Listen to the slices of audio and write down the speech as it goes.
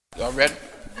Y'all ready?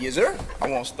 Yes, sir. I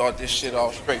want to start this shit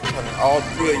off straight. Telling all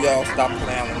three of y'all stop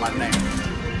playing with my name.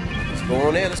 Let's go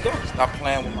on there. Let's go. Stop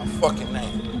playing with my fucking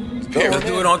name. Let's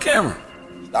do it on camera.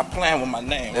 Stop playing with my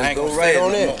name. Let's go right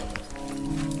on there.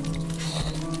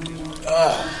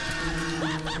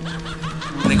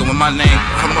 Nigga, when my name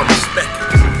come up, respect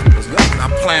it. Let's go.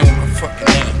 Stop playing with my fucking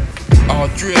name. All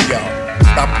three of y'all,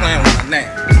 stop playing with my name.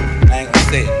 I ain't gonna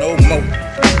say it no more.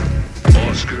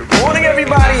 Morning,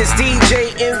 everybody. It's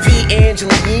DJ MV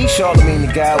Angela E. Charlemagne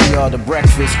the Guy. We are the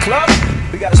Breakfast Club.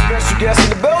 We got a special guest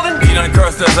in the building. He done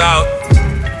cursed us out.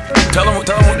 Tell him,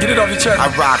 get it off your chest. I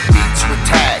rock beats with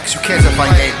tags. Who cares if I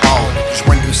ain't on? Just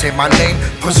when you say my name,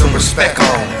 put some respect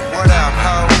on. What up,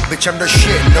 ho? Bitch, I'm the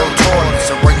shit, no toilet.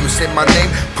 So when you say my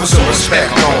name, put some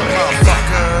respect on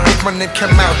it. If my name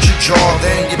come out your jaw,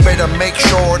 then you better make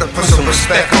sure to put some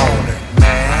respect on it.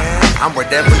 I'm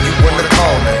whatever you wanna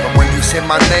call it, but when you say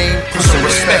my name, put some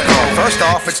respect on. First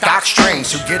off, it's Doc Strange,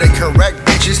 so get it correct,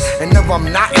 bitches. And no,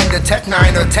 I'm not into Tech 9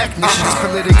 or technician. It's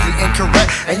politically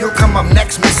incorrect, and you'll come up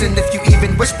next missing if you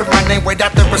even whisper my name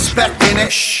without the respect in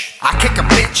it. Shh. I kick a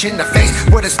bitch in the face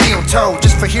with a steel toe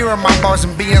just for hearing my bars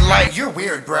and being like, you're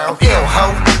weird, bro. Ill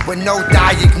ho, with no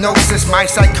diagnosis. My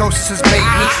psychosis has made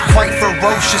me quite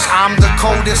ferocious. I'm the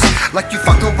coldest, like you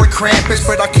fucking with Krampus,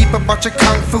 but I keep a bunch of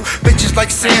kung fu bitches like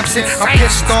Samson. I'm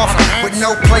pissed off with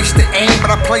no place to aim,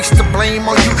 but I place the blame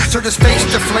on you. So just face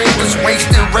the flame, just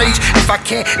wasting rage if I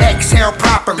can't exhale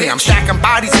properly. I'm stacking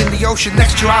bodies in the ocean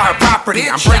next to our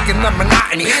property. I'm breaking the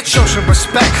monotony, show some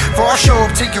respect for our show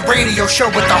up to your radio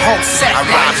show with the whole set. I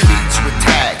rock beats with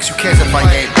tags. Who cares if I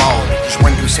ain't ballin'? Just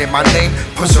when you say my name,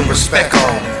 put some respect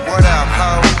on it. What up,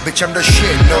 ho? Bitch, I'm the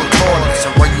shit, no toilet. So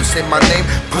when you say my name,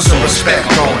 put some respect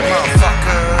on it.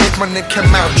 Motherfucker, if my name come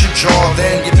out your jaw,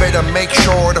 then you better make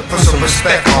sure to put some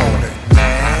respect on it.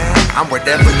 I'm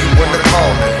whatever you wanna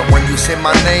call it, but when you say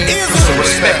my name, put some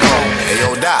respect on it. Hey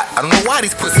yo, Doc, I don't know why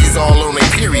these pussies all on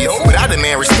their period, but I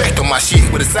demand respect on my shit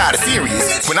with a side of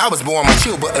serious. When I was born, my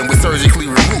chill button was surgically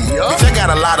removed. Bitch, I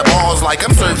got a lot of balls like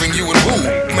I'm serving you a woo.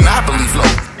 Monopoly flow,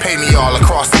 pay me all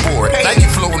across the board. Now you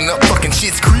floating up fucking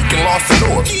Shit's Creek and lost the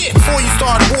north. Before you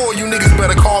start a war, you niggas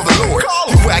better call the Lord.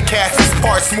 You whack cats is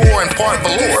part s'more and part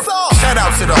velour. Shout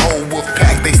out to the whole wolf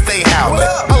pack, they stay howling.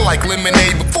 I like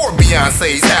lemonade before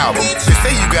Beyonce's album. They say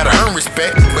you gotta earn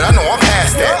respect, but I know I'm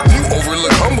past that. You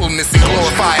overlook humbleness and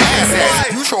glorify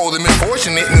asshats. You troll the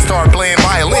misfortunate and start playing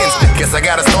violins. Guess I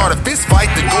gotta start a fist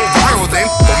fight to go viral then.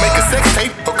 Or make a sex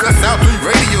tape or cuss out 3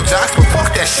 radio jocks, but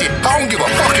fuck that shit. I don't give a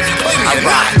fuck if you play me or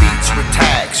not. Beats with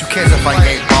tags. Who cares if I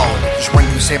ain't ballin'? Just when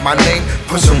you say my name,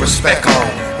 put some respect on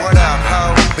it. What up,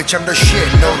 ho? Bitch, I'm the shit,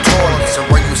 no toilet. So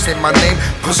when you say my name,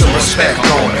 put some respect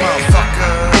on it.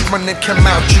 Motherfucker, if my name come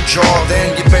out your jaw,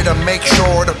 then you better make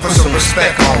sure to put some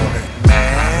respect on it.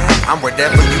 I'm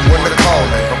whatever you wanna call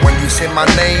it, but when you say my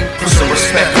name, put some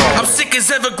respect on it. I'm sick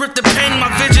as ever, grip the pen. My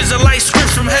visions are like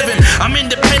scripts from heaven. I'm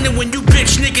independent when you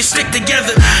bitch niggas stick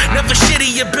together. Never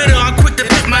shitty or bitter, I'm quick to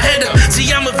pick my head up.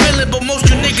 See, I'm a villain, but most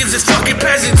you niggas is fucking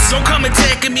peasants. Don't come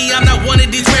attacking me, I'm not one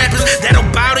of these rappers that'll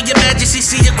bow to your majesty.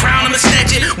 See your crown, I'ma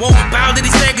snatch it. Won't bow to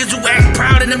these faggots who act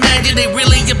proud and imagine they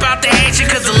really about the action,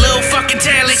 cause a little fucking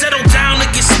talent. Settle down and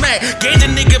get smacked. Gave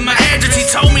the nigga my address, he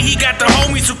told me he got the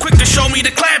homies too quick to show me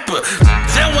the clapper.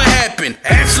 Then what happened?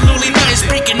 Absolutely nothing.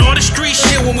 Speaking all the street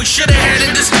shit when we should've had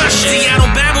a discussion. See, I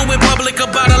don't babble in public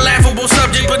about a laughable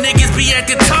subject, but niggas be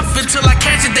acting tough until I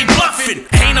catch it, they bluffing.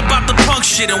 Ain't about the punk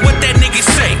shit and what that nigga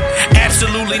say.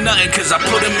 Absolutely nothing, cause I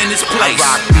put him in his place. I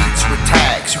rock beats with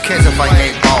tags. Who cares if I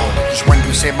ain't ballin'? Just when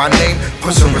you say my name,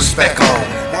 put some respect on it.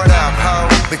 What up,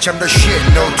 ho? Bitch, I'm the shit,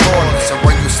 no toilet. So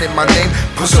when you say my name,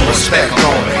 put some respect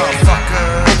on it.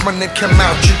 Motherfucker, if my name come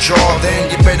out your jaw, then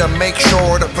you better make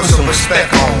sure to put some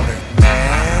respect on it.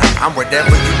 I'm whatever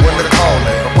you wanna call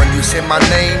it, but when you say my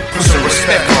name, put some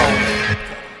respect on it.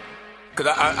 Cause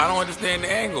I don't understand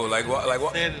the angle. Like what? I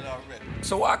did it already.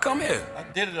 So why come here? I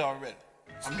did it already.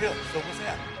 I'm here. So what's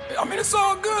happening? I mean, it's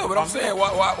all good, but I'm saying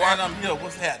why? Man, I'm here.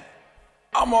 What's happening?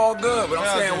 I'm all good, but I'm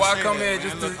Well, saying just why say come that, here man.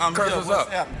 just Look, to I'm curse here. us What's up?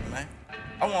 happening, man?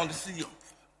 I wanted to see you.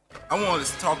 I wanted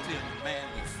to talk to you, man,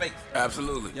 in your face.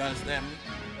 Absolutely. You understand me?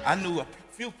 I knew a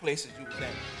few places you was at.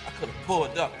 I could have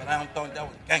pulled up, but I don't think that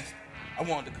was gangster. I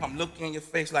wanted to come look you in your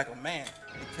face like a man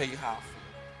and tell you how I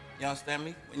feel. You understand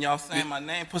me? When y'all saying my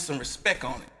name, put some respect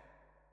on it.